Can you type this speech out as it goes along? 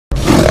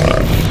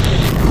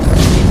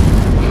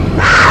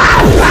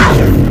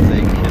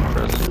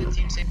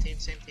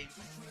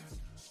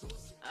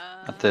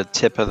the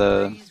tip of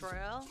the.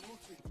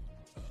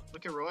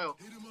 Look at Royal.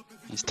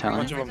 He's telling.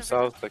 Bunch of them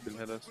south that can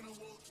hit us.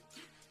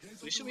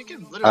 We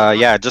can literally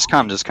Yeah, just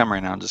come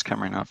right now,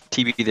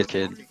 TB the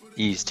kid.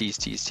 East. Yeah,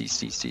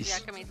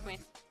 come east.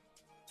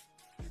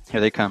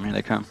 Here they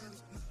come.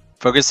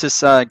 Focus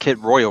this kid,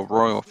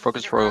 Royal.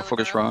 Focus Royal.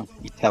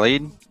 He's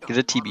tellied. Get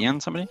a TB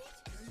on somebody.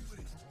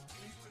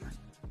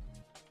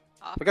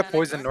 Look at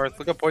poison north.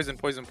 Look at poison.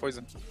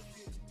 Poison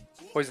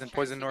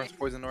north.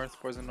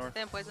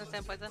 Stand poison.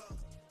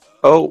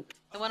 Oh.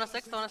 The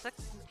 106.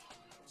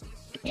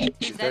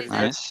 He's dead.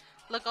 Nice.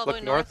 Look all the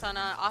way north on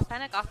off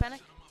panic.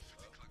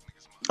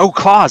 Oh,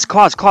 claws.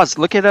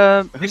 Look at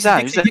who's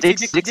that?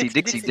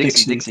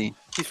 Dixie.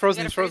 He's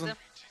frozen.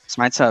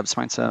 Smites up.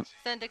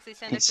 Stand Dixie.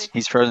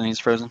 He's frozen.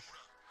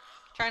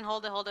 Try and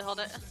hold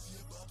it.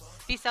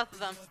 Be south of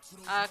them.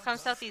 Come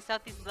southeast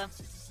of them. I'm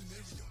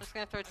just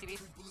gonna throw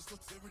TVs.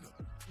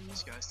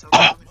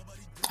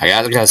 I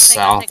got to go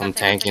south. I'm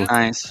tanking.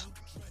 Nice.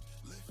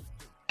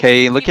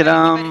 Okay, look at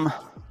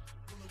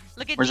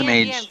Where's the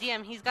mage?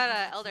 DM. He's got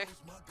a elder.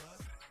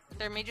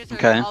 Their mages are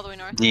okay. all the way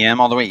north. DM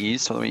all the way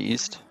east.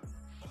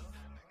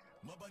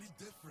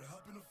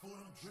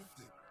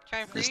 Try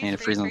and freeze. Just need to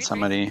freeze on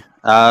somebody.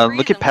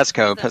 Look at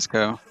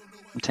Pesco.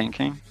 I'm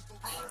tanking.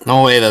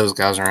 No way those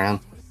guys are in.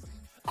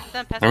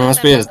 There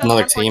must be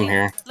another team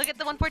here. Look at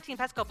the 114.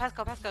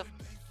 Pesco.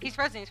 He's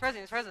frozen.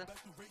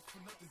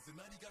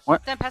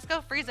 What? Then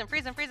Pesco, freeze him.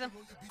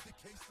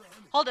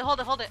 Hold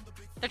it.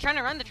 They're trying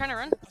to run.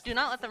 Do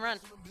not let them run.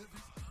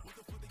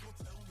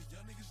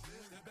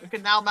 Look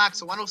at now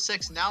max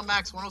 106. Now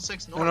max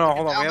 106 north. No,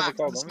 hold on. We Now have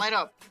the call. Smite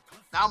up.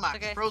 Now max.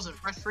 Okay. Frozen.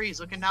 Fresh freeze.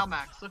 Look at now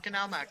max.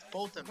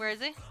 Bolt him. Where is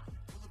he?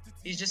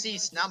 He's just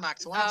east. Now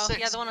max. Oh, 106.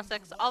 yeah, the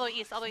 106. All the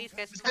way east,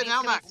 guys. Good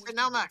now max.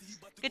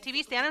 Good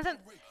TV. Stand him.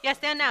 Yeah,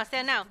 stand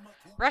now.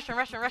 Rush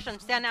him.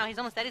 Stand now. He's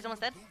almost dead.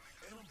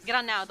 Get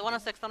on now. The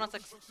 106.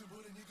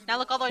 Now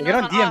look all the way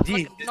north on off.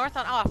 Look, north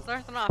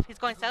on off. He's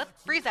going south.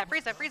 Freeze that.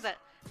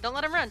 Don't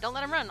let him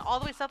run. All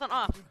the way south on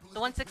off. The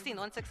 116.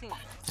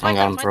 I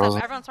got him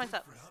frozen. Everyone swings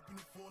up.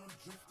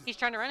 He's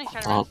trying to run.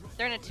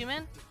 They're in a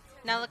 2-man.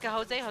 Now look at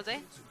Jose.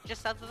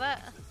 Just south of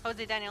that.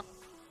 Jose Daniel.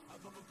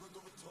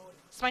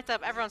 Smites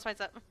up. Everyone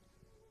smites up.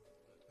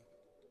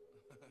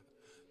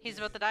 He's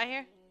about to die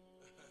here.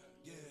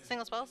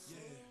 Single spells.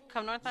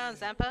 Come north on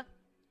Zumpa.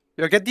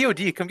 Yo, get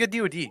DOD. Come get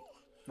DOD.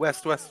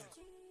 West.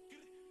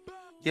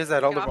 He has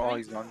that elder. Oh,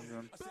 he's gone.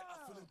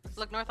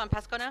 Look north on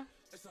Pesco now.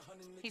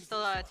 He's still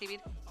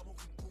TV'd.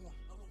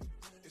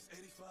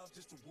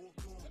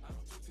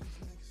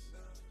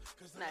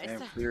 Nice.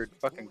 Damn, cleared.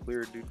 Fucking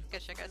cleared, dude.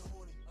 Good shit, guys.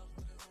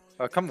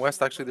 Come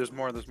west, actually. There's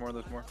more.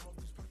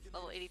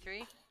 Level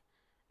 83.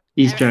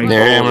 He's trying.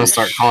 There, I'm gonna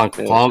start calling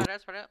clump.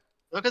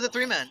 Look at the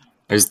 3-man.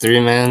 There's 3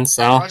 men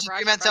south.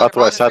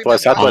 Southwest. 3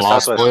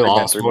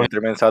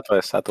 men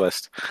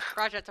southwest.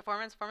 Barrage, it's a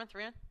 4-man,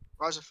 3-man.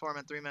 Barrage,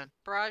 4-man, 3-man.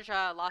 Barrage,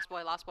 lost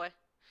boy.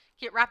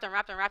 Wrap them.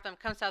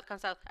 Come south.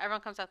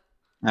 Everyone come south.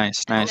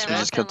 Nice. We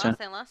just killed 2.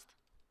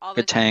 All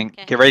good tank.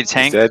 Get ready to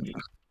tank.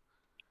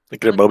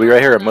 Look at a Moby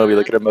right here.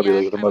 Look at a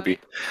Moby.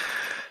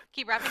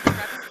 Keep wrapping.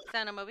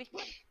 Stand on Moby.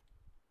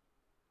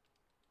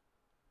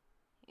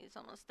 He's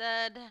almost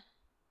dead.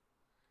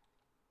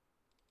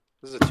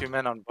 This is a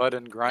 2-man on Bud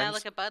and Grimes. Now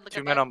look at Bud.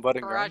 2 men on Bud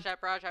and Grimes.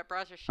 Barrage.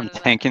 I'm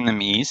tanking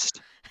them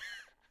east.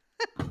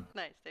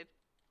 Nice, dude.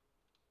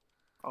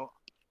 Oh.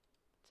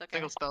 It's okay.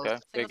 Single spells.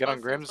 Okay, get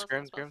on Grims.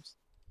 Grims. Grims.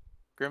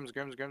 Get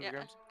on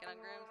Grims.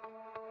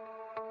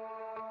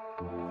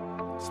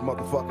 It's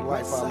motherfucking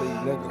life I lead,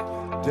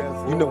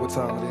 nigga. You know what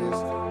time it is.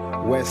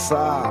 West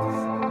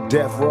side,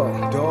 death row,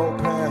 dog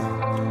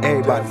pound,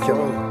 everybody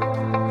killer,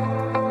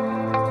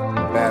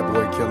 bad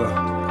boy killer,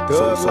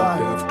 death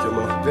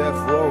killer, death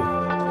row,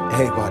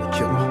 everybody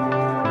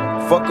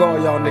killer. Fuck all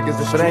y'all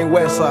niggas. If it ain't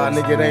West side,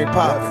 nigga, it ain't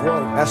pop.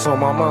 That's on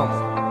my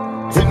mama.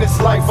 In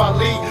this life I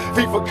lead,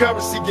 FIFA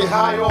currency, get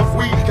high off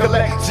weed,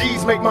 collect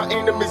G's, make my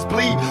enemies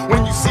bleed.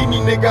 When you see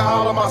me, nigga,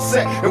 holler my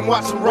set and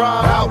watch them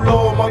ride.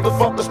 Outlaw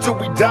motherfuckers till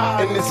we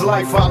die. In this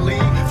life I lead,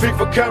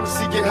 FIFA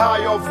currency, get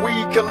high off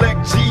weed,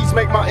 collect G's,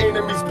 make my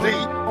enemies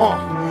bleed.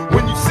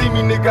 When you see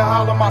me, nigga,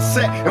 holler my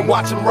set and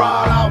watch them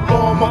ride.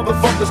 Outlaw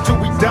motherfuckers till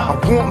we die. I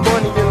want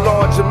money in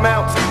large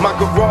amounts, my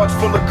garage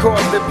full of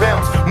cars that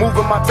bounce.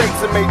 Moving my tapes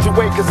a major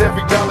way, cause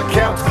every dollar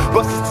counts.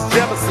 Busters is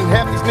jealous and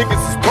half these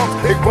niggas is punks.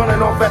 They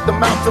running off at the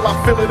mouth till I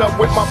fill it up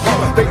with my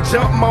pump. They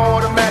jump my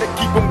automatic,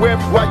 keep them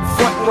wary while you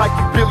frontin' like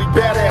you Billy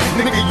Badass.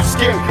 Nigga, you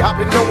scary. I've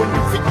been knowing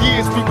you for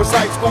years. We was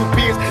high school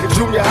peers. In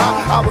junior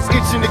high, I was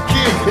itching to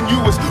kill, and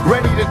you was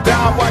ready to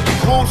die while you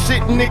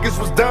bullshit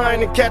niggas was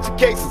dying and catching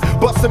cases.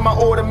 Busting my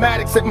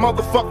automatics at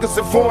motherfuckers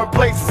in foreign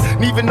places.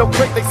 And even no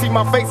break, they see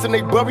my face and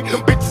they bury.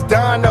 Them bitches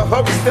dying to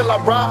hurry, still I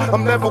ride.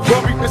 I'm never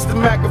worried. Mr.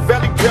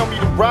 Machiavelli tell me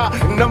to ride,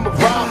 and I'ma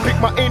ride. Pick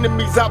my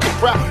enemies out the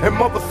crowd, and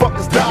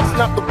motherfuckers die. It's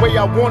not the way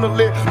I wanna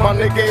live, my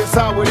nigga, it's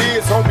how it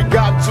is. Homie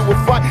got into a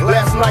fight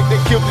last night, they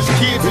killed his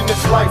kids. In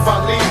this life I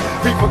lead,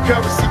 people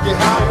currency, get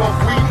high off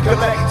weed,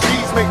 collect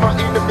G's, make my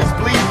enemies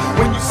bleed.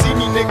 When you see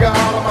me, nigga,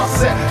 holler my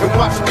set and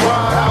watch them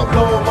ride.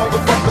 Outlaw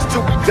motherfuckers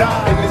till we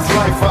die. In this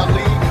life I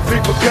lead,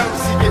 people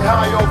currency, get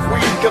high off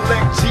weed,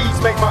 collect G's,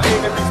 make my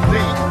enemies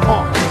bleed.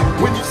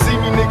 When you see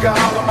me, nigga,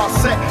 holler my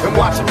set and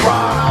watch them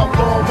ride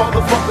outlaw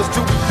motherfuckers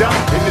till we die.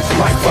 In this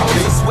life I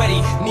lead.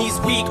 Sweaty, knees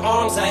weak,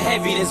 arms are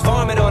heavy. There's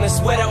vomit on his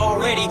sweater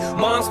already.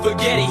 Mom's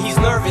spaghetti, he's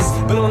nervous,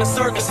 but on the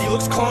surface he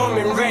looks calm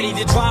and ready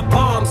to drop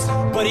bombs.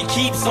 But he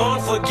keeps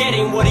on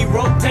forgetting what he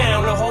wrote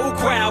down. The whole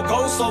crowd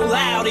goes so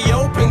loud, he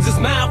opens his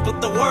mouth,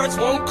 but the words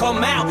won't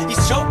come out.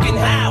 He's choking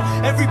how?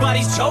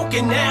 Everybody's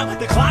choking now.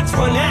 The clock's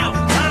run out,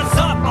 time's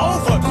up,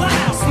 over,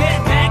 cloud.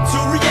 Snap back to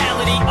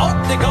reality. Oh,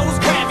 there goes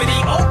gravity.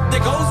 Oh,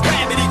 there goes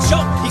gravity.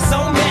 Choke. He's so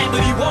mad,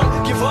 but he won't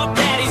give up.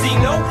 Daddies, he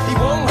know he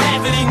won't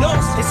have it. He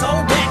knows his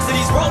whole back to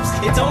these ropes.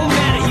 It don't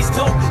matter, he's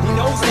dope. He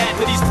knows that,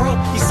 but he's broke.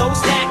 He's so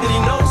stagnant,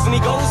 he knows when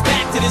he goes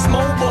back to this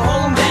mobile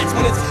home. That's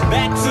when it's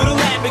back to the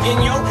lab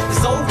again, yo.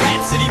 This old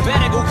rhapsody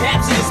better go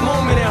capture this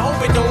moment and hope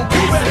it don't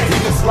pass.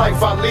 In this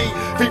life I lead,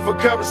 people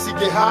currency,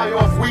 get high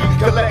off weed,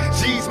 collect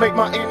G's, make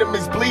my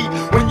enemies bleed.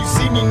 When you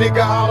see me,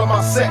 nigga, holler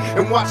my set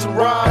and watch them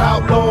ride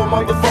outlaw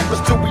motherfuckers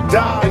till we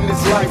die. In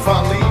this life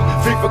I lead,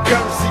 people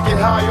currency, get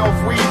high off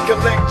weed,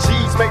 collect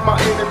G's, make my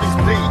enemies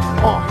bleed.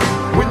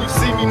 When you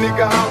see me,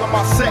 nigga, holler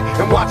my set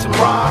and watch them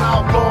ride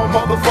outlaw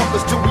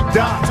motherfuckers till we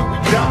die, till we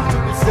die.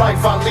 In this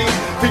life I lead,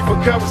 people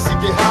currency,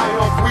 get high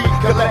off weed,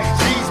 collect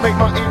G's, make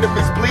my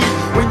enemies bleed.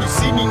 When you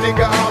see me,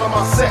 nigga, holler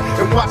my set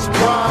and watch them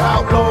ride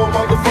outlaw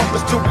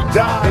motherfuckers till we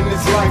die. In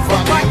this life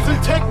I lead.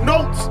 And take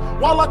notes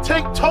while I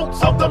take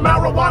totes of the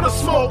marijuana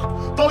smoke.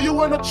 Throw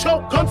you in a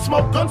choke, gun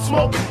smoke, gun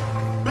smoke.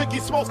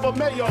 Biggie smokes for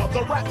mayor,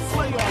 the rap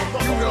slayer.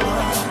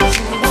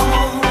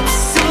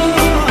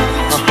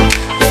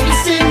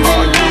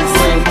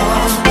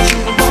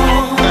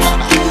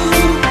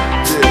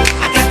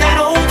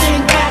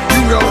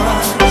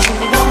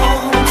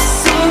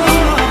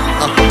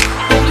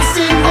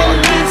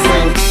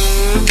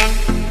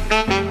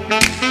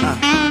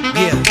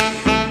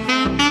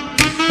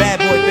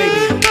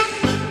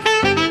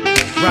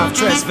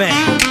 Van,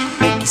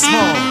 Biggie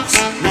Smalls,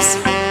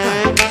 listen.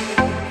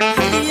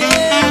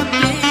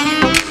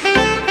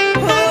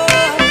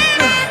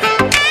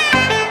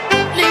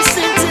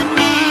 Listen to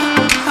me,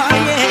 oh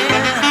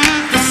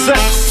yeah. The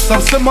sex,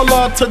 I'm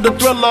similar to the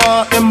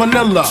Thriller in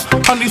Manila.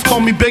 Honeys call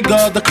me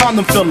bigger, the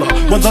condom filler.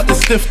 Whether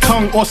it's stiff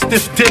tongue or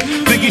stiff dick,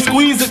 Biggie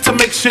squeeze it to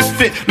make shit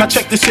fit. Now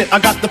check this shit, I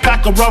got the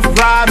pack of Rough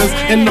Riders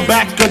in the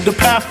back of the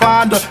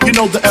Pathfinder. You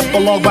know the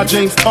epilogue by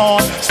James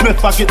Todd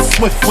Smith. I get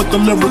swift with the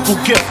lyrical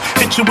gift.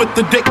 Hit you with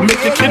the dick, make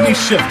your kidney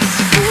shift.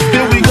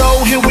 Here we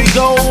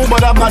go,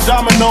 but I'm not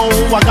domino.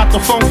 I got the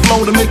funk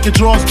flow to make your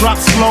drawers drop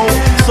slow.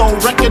 So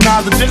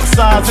recognize the dick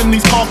size in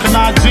these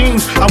Carcanine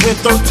jeans. I wear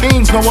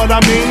 13s, know what I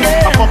mean?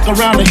 I fuck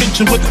around and hit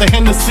you with the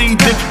Hennessy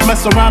dick.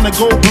 Mess around and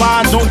go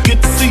blind, don't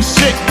get to see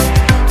shit.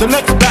 The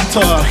next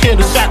batter, here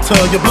to shatter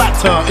your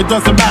blatter, it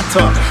doesn't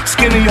matter.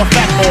 Skinny or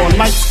fat or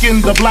light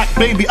skinned or black,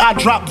 baby, I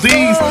drop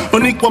these.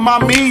 Bonique with my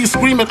me,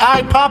 screaming,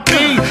 I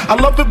poppy. I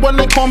love it when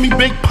they call me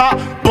Big Pop,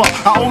 but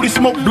I only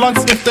smoke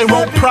blunts if they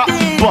roll prop.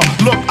 But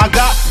look, I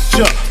got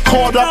ya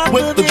caught up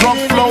with the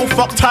drunk flow.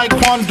 Fuck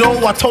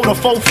taekwondo, I told a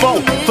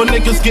fofo. For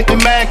niggas getting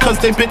mad cause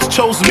they bitch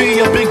chose me,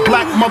 a big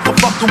black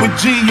motherfucker with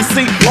G. You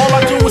see, all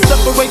I do is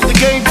separate the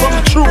game from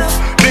the truth.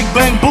 Big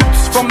bang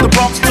boots from the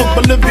Bronx to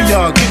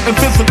Bolivia, getting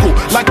physical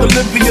like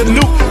Olivia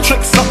Newt.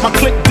 Tricks up my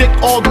click dick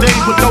all day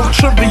with no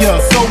trivia.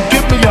 So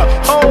give me a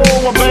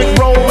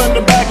bankroll and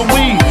a bag of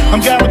weed.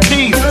 I'm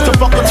guaranteed to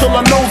fuck until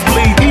I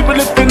nosebleed. Even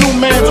if the new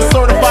man's a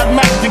certified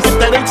Mac, you get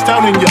that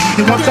Htown in you.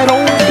 You want that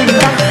old thing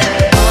back?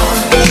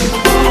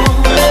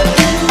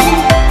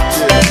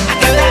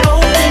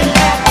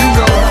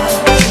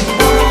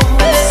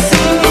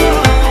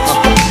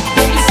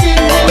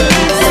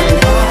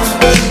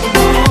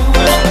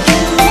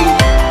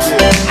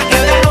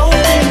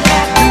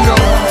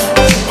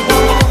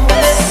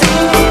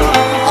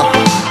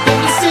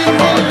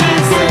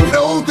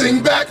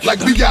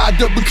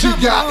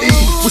 WTIE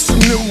with some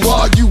new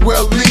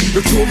R-U-L-E.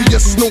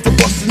 Notorious is known for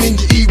busting in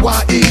your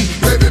EYE.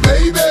 Baby,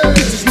 baby,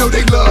 bitches know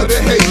they love to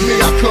hate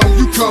me. How come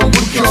you come,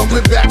 we're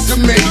coming back to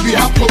maybe.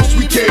 How close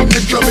we came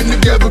to coming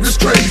together is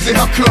crazy.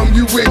 How come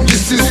you and your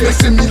sis make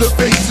similar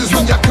faces?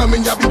 When y'all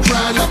coming, y'all be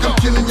crying like I'm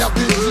killing y'all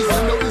bitches.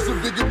 I know there's a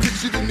bigger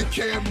picture than the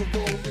camera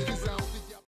roll.